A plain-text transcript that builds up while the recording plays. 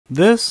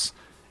This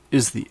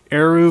is the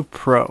Aeroo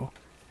Pro.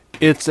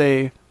 It's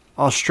a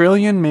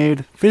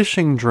Australian-made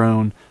fishing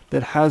drone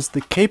that has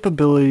the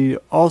capability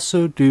to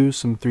also do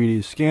some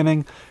 3D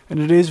scanning. In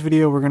today's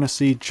video, we're going to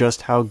see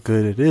just how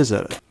good it is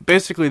at it.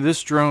 Basically,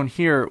 this drone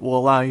here will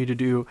allow you to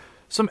do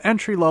some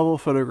entry-level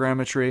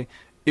photogrammetry.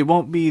 It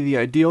won't be the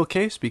ideal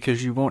case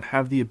because you won't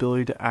have the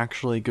ability to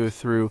actually go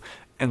through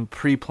and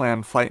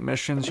pre-plan flight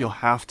missions. You'll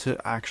have to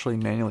actually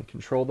manually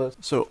control this.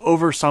 So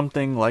over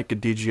something like a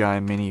DJI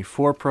Mini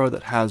 4 Pro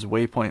that has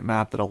waypoint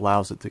map that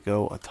allows it to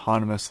go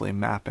autonomously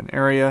map an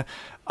area,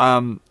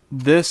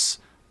 this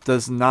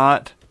does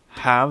not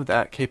have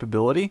that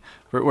capability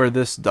where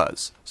this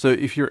does. So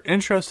if you're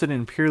interested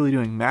in purely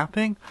doing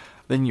mapping,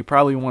 then you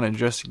probably want to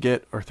just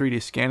get, or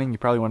 3D scanning, you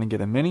probably want to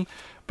get a Mini.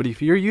 But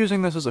if you're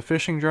using this as a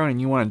fishing drone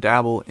and you want to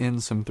dabble in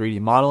some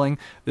 3D modeling,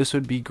 this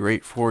would be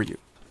great for you.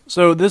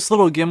 So this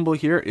little gimbal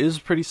here is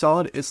pretty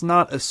solid. It's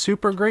not a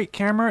super great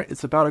camera.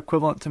 It's about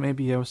equivalent to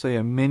maybe, I would say,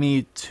 a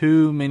Mini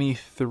 2, Mini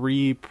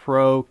 3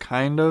 Pro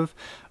kind of.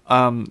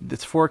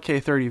 It's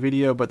 4K 30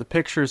 video, but the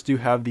pictures do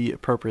have the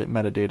appropriate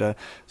metadata,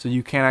 so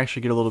you can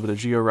actually get a little bit of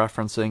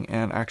georeferencing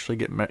and actually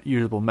get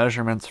usable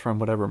measurements from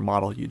whatever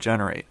model you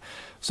generate.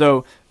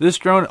 So this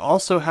drone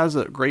also has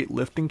a great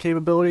lifting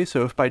capability,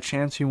 so if by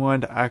chance you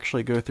wanted to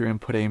actually go through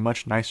and put a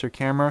much nicer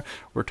camera,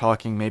 we're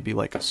talking maybe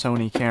like a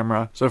Sony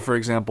camera. So for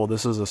example,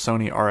 this is a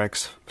Sony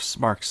RX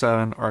Mark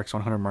 7,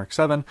 RX100 Mark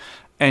 7,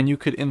 and you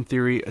could in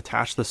theory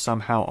attach this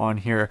somehow on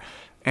here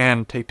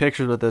and take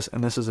pictures with this,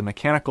 and this is a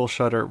mechanical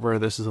shutter where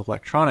this is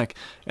electronic,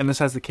 and this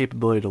has the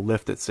capability to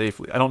lift it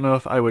safely. I don't know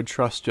if I would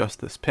trust just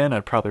this pin.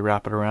 I'd probably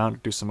wrap it around or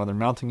do some other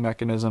mounting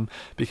mechanism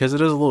because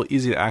it is a little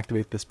easy to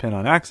activate this pin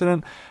on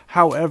accident.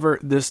 However,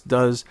 this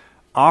does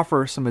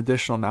offer some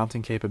additional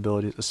mounting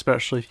capabilities,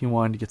 especially if you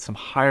wanted to get some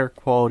higher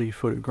quality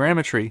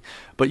photogrammetry,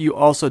 but you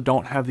also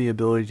don't have the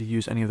ability to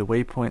use any of the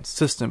waypoint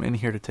system in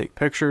here to take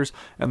pictures,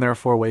 and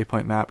therefore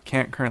waypoint map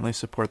can't currently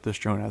support this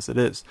drone as it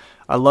is.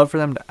 I'd love for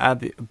them to add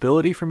the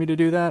ability for me to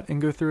do that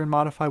and go through and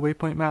modify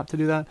waypoint map to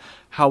do that.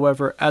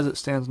 However, as it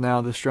stands now,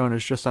 this drone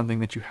is just something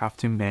that you have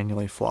to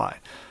manually fly.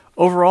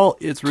 Overall,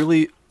 it's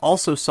really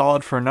also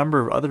solid for a number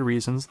of other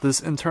reasons. This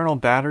internal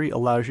battery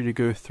allows you to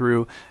go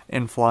through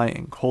and fly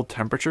in cold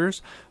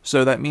temperatures.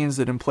 So that means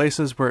that in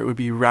places where it would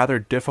be rather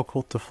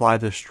difficult to fly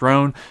this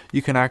drone,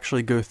 you can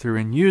actually go through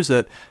and use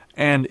it.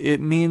 And it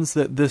means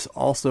that this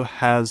also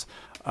has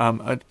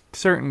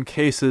certain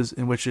cases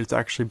in which it's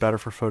actually better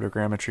for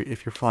photogrammetry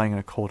if you're flying in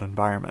a cold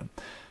environment.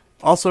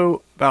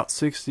 Also, about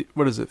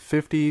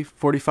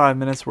 45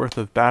 minutes worth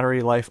of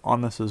battery life on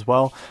this as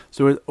well.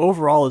 So it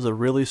overall is a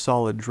really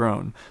solid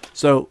drone.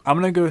 So I'm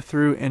going to go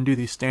through and do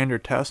the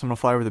standard test. I'm going to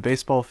fly over the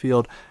baseball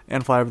field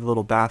and fly over the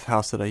little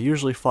bathhouse that I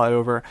usually fly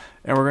over.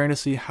 And we're going to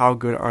see how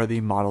good are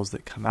the models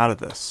that come out of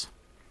this.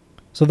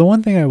 So the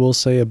one thing I will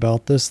say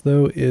about this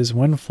though is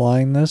when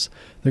flying this,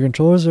 the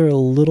controllers are a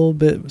little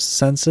bit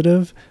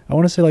sensitive. I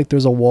want to say like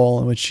there's a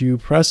wall in which you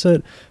press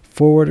it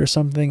forward or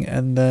something,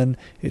 and then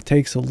it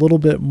takes a little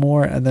bit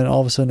more, and then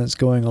all of a sudden it's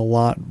going a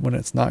lot when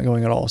it's not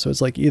going at all. So it's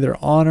like either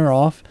on or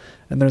off,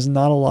 and there's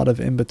not a lot of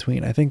in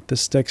between. I think the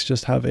sticks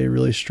just have a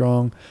really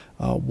strong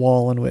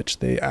wall in which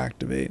they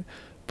activate.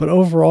 But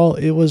overall,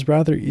 it was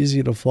rather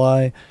easy to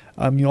fly.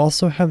 You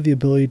also have the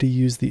ability to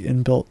use the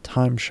inbuilt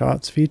time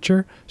shots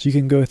feature, so you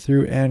can go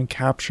through and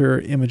capture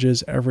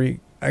images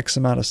every X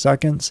amount of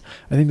seconds.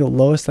 I think the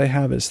lowest they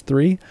have is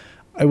 3.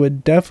 I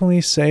would definitely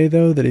say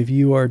though that if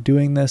you are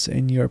doing this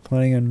and you are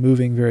planning on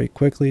moving very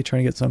quickly,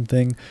 trying to get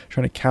something,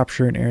 trying to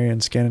capture an area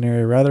and scan an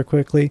area rather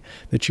quickly,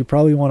 that you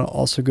probably want to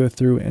also go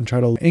through and try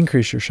to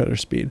increase your shutter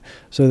speed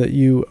so that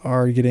you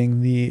are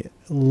getting the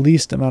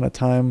least amount of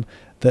time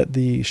that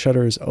the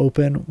shutter is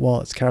open while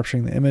it's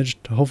capturing the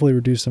image to hopefully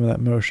reduce some of that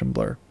motion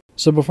blur.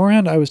 So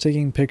beforehand I was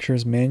taking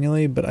pictures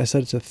manually, but I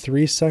set it to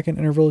 3-second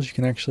intervals. You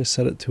can actually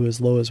set it to as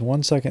low as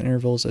 1-second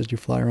intervals as you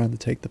fly around to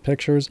take the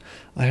pictures.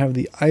 I have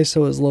the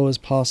ISO as low as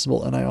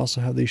possible, and I also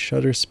have the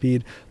shutter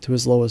speed to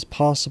as low as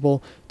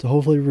possible to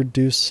hopefully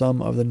reduce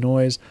some of the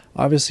noise.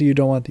 Obviously you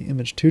don't want the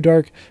image too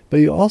dark,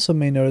 but you also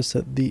may notice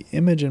that the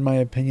image, in my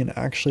opinion,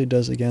 actually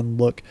does again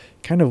look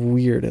kind of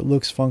weird. It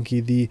looks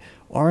funky. The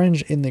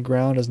orange in the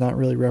ground is not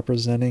really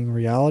representing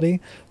reality,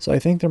 so I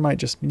think there might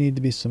just need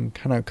to be some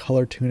kind of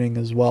color tuning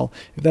as well.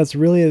 If that's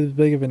really as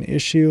big of an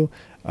issue,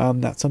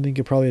 that's something you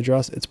could probably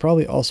address. It's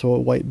probably also a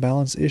white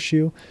balance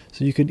issue,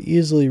 so you could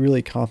easily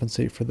really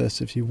compensate for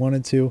this if you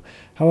wanted to.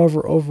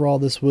 However, overall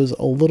this was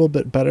a little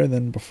bit better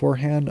than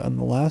beforehand on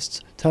the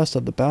last test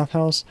of the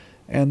bathhouse,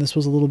 and this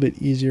was a little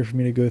bit easier for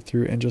me to go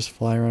through and just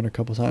fly around a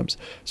couple times.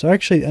 So I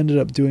actually ended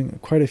up doing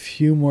quite a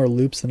few more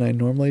loops than I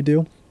normally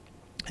do.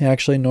 I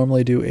actually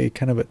normally do a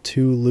kind of a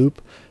 2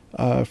 loop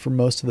for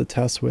most of the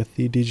tests with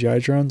the DJI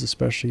drones,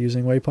 especially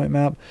using waypoint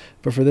map.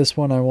 But for this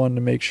one, I wanted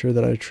to make sure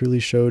that I truly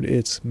showed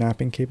its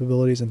mapping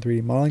capabilities and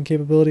 3D modeling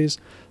capabilities.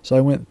 So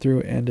I went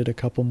through and did a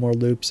couple more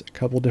loops, a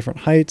couple different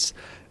heights,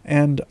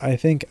 and I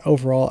think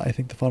overall, I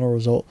think the final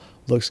result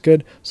looks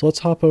good. So let's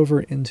hop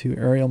over into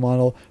aerial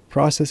model,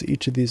 process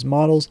each of these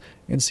models,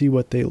 and see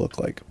what they look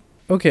like.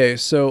 Okay,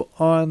 so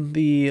on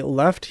the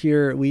left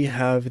here, we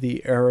have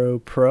the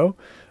Aeroo Pro,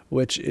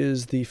 which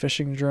is the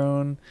fishing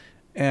drone.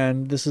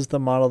 And this is the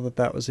model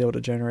that was able to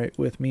generate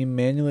with me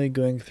manually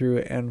going through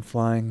and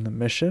flying the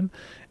mission.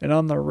 And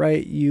on the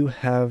right, you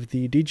have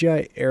the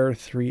DJI Air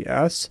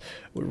 3S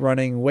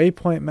running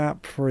waypoint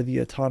map for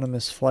the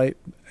autonomous flight,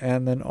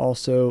 and then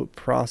also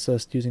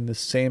processed using the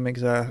same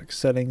exact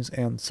settings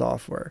and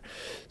software.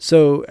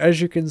 So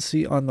as you can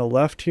see on the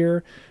left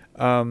here,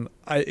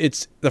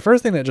 it's the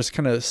first thing that just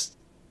kind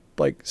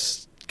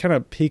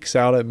of peeks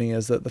out at me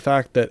is that the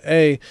fact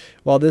that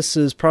while this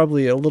is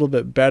probably a little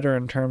bit better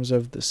in terms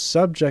of the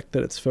subject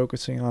that it's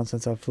focusing on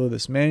since I flew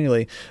this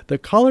manually, the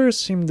colors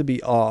seem to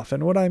be off.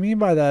 And what I mean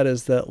by that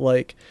is that,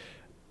 like,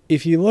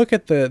 if you look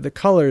at the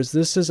colors,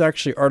 this is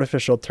actually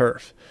artificial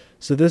turf.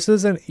 So this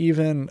isn't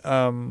even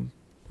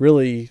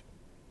really,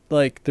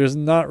 like, there's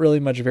not really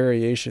much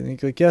variation.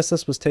 Like, yes,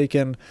 this was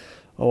taken,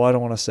 I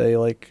don't want to say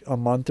like a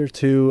month or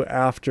two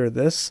after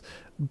this,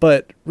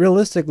 but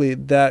realistically,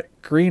 that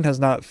green has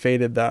not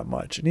faded that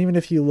much. And even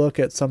if you look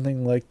at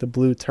something like the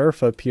blue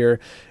turf up here,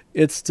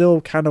 it's still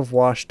kind of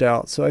washed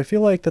out. So I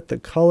feel like that the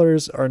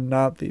colors are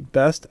not the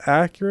best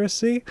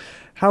accuracy.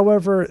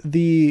 However,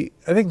 I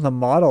think the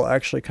model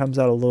actually comes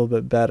out a little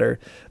bit better.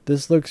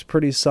 This looks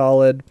pretty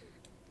solid.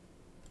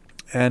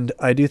 And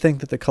I do think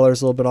that the color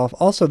is a little bit off.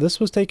 Also, this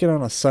was taken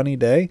on a sunny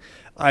day.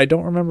 I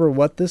don't remember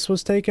what this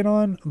was taken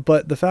on,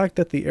 but the fact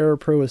that the Aero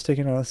Pro was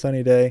taken on a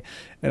sunny day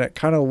and it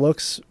kind of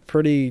looks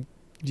pretty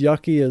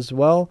yucky as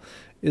well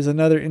is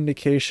another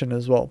indication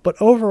as well.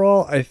 But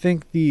overall, I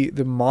think the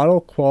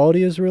model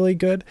quality is really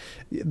good.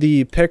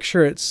 The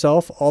picture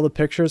itself, all the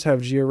pictures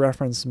have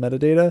georeferenced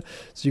metadata,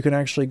 so you can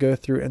actually go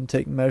through and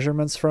take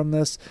measurements from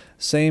this,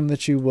 same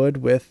that you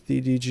would with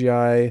the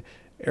DJI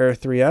Air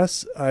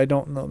 3S. I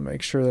don't know,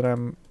 make sure that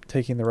I'm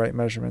taking the right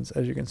measurements.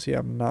 As you can see,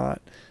 I'm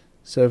not.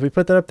 So if we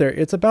put that up there,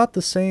 it's about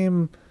the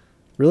same,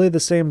 really the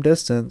same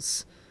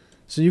distance.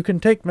 So you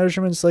can take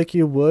measurements like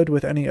you would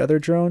with any other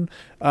drone.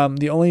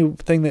 The only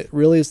thing that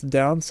really is the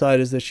downside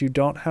is that you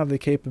don't have the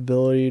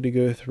capability to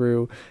go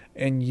through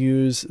and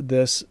use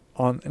this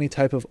on any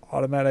type of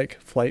automatic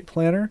flight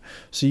planner.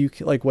 So you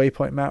can, like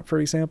waypoint map, for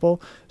example.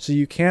 So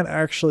you can't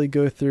actually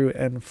go through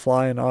and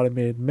fly an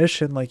automated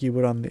mission like you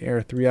would on the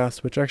Air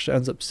 3S, which actually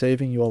ends up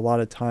saving you a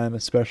lot of time,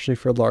 especially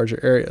for larger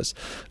areas.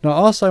 Now,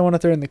 also, I want to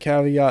throw in the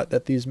caveat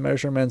that these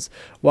measurements,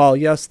 while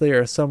yes, they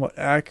are somewhat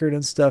accurate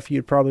and stuff,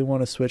 you'd probably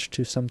want to switch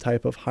to some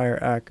type of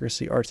higher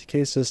accuracy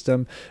RTK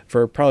system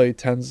for probably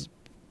 $8,000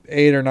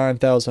 or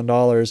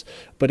 $9,000.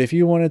 But if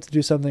you wanted to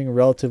do something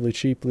relatively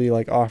cheaply,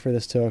 like offer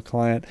this to a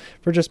client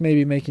for just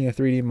maybe making a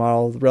 3D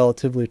model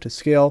relatively to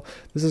scale,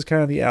 this is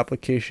kind of the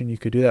application you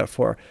could do that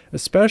for,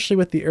 especially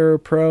with the Aero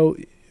Pro.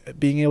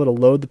 Being able to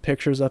load the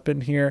pictures up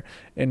in here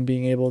and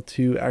being able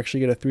to actually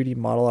get a 3D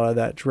model out of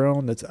that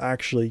drone that's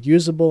actually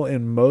usable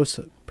in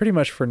pretty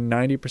much for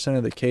 90%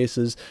 of the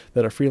cases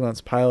that a freelance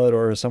pilot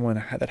or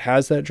someone that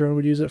has that drone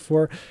would use it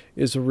for,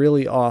 is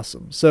really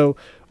awesome. So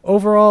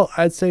overall,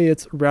 I'd say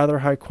it's rather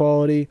high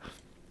quality.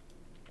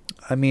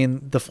 I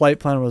mean, the flight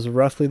plan was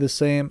roughly the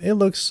same. It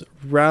looks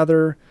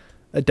rather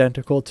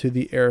identical to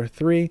the Air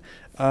 3.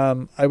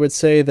 I would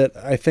say that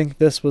I think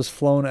this was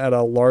flown at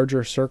a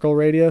larger circle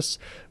radius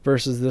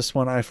versus this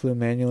one I flew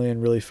manually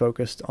and really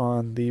focused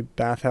on the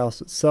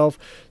bathhouse itself.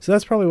 So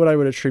that's probably what I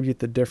would attribute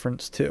the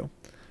difference to.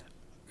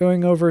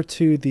 Going over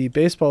to the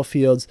baseball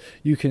fields,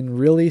 you can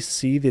really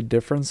see the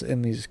difference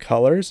in these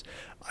colors.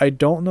 I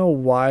don't know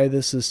why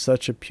this is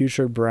such a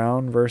putrid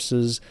brown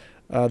versus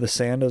the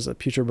sand is a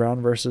putrid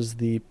brown versus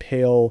the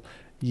pale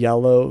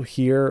yellow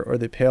here, or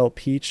the pale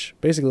peach.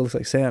 Basically looks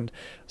like sand.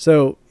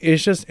 So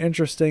it's just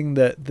interesting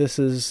that this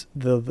is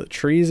the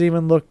trees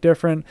even look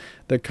different.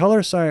 The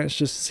color science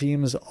just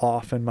seems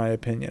off in my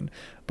opinion.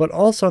 But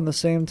also at the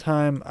same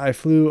time, I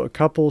flew a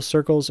couple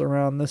circles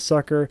around this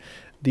sucker.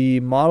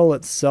 The model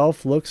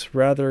itself looks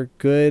rather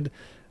good.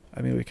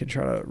 I mean, we can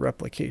try to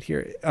replicate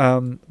here.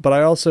 But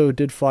I also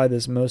did fly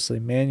this mostly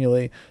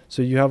manually,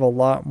 so you have a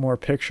lot more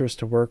pictures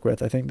to work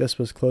with. I think this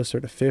was closer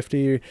to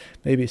 50,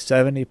 maybe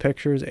 70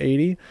 pictures,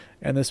 80,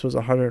 and this was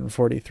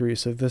 143.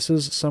 So this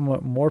is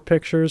somewhat more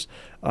pictures,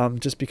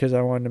 just because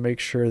I wanted to make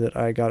sure that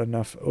I got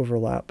enough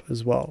overlap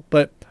as well.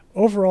 But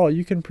overall,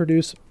 you can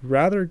produce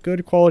rather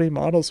good quality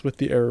models with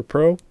the Aero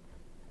Pro,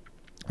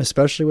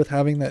 especially with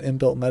having that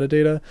inbuilt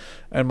metadata.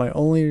 And my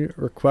only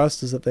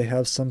request is that they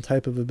have some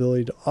type of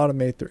ability to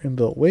automate their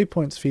inbuilt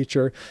waypoints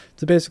feature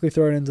to basically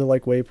throw it into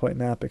like waypoint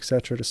map,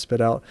 etc., to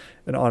spit out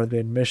an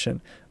automated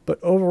mission.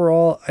 But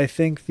overall, I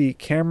think the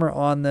camera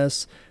on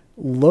this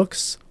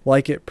looks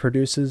like it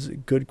produces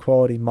good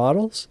quality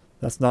models.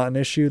 That's not an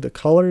issue. The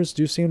colors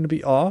do seem to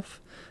be off,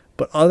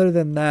 but other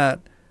than that,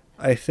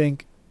 I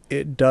think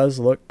it does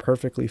look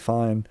perfectly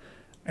fine.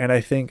 And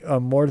I think a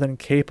more than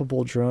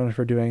capable drone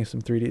for doing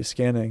some 3D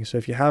scanning. So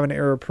if you have an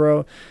Aero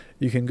Pro,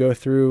 you can go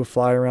through,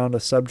 fly around a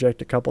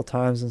subject a couple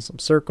times in some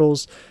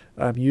circles,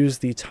 use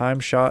the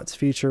time shots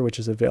feature, which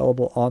is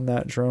available on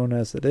that drone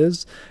as it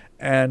is,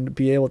 and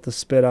be able to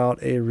spit out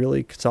a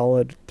really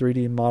solid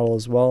 3D model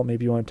as well.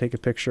 Maybe you want to take a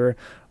picture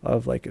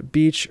of like a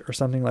beach or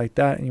something like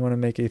that, and you want to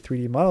make a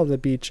 3D model of the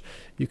beach,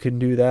 you can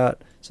do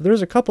that. So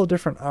there's a couple of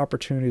different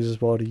opportunities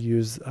as well to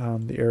use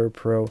the Aeroo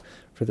Pro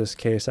for this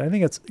case. I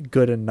think it's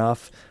good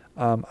enough.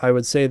 I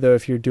would say though,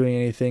 if you're doing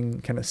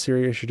anything kind of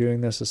serious, you're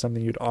doing this as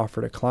something you'd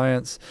offer to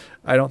clients.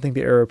 I don't think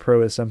the Aero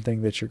Pro is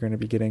something that you're going to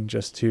be getting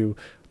just to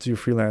do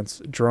freelance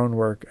drone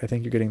work. I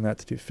think you're getting that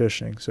to do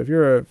fishing. So if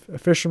you're a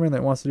fisherman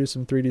that wants to do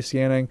some 3D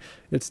scanning,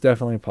 it's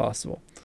definitely possible.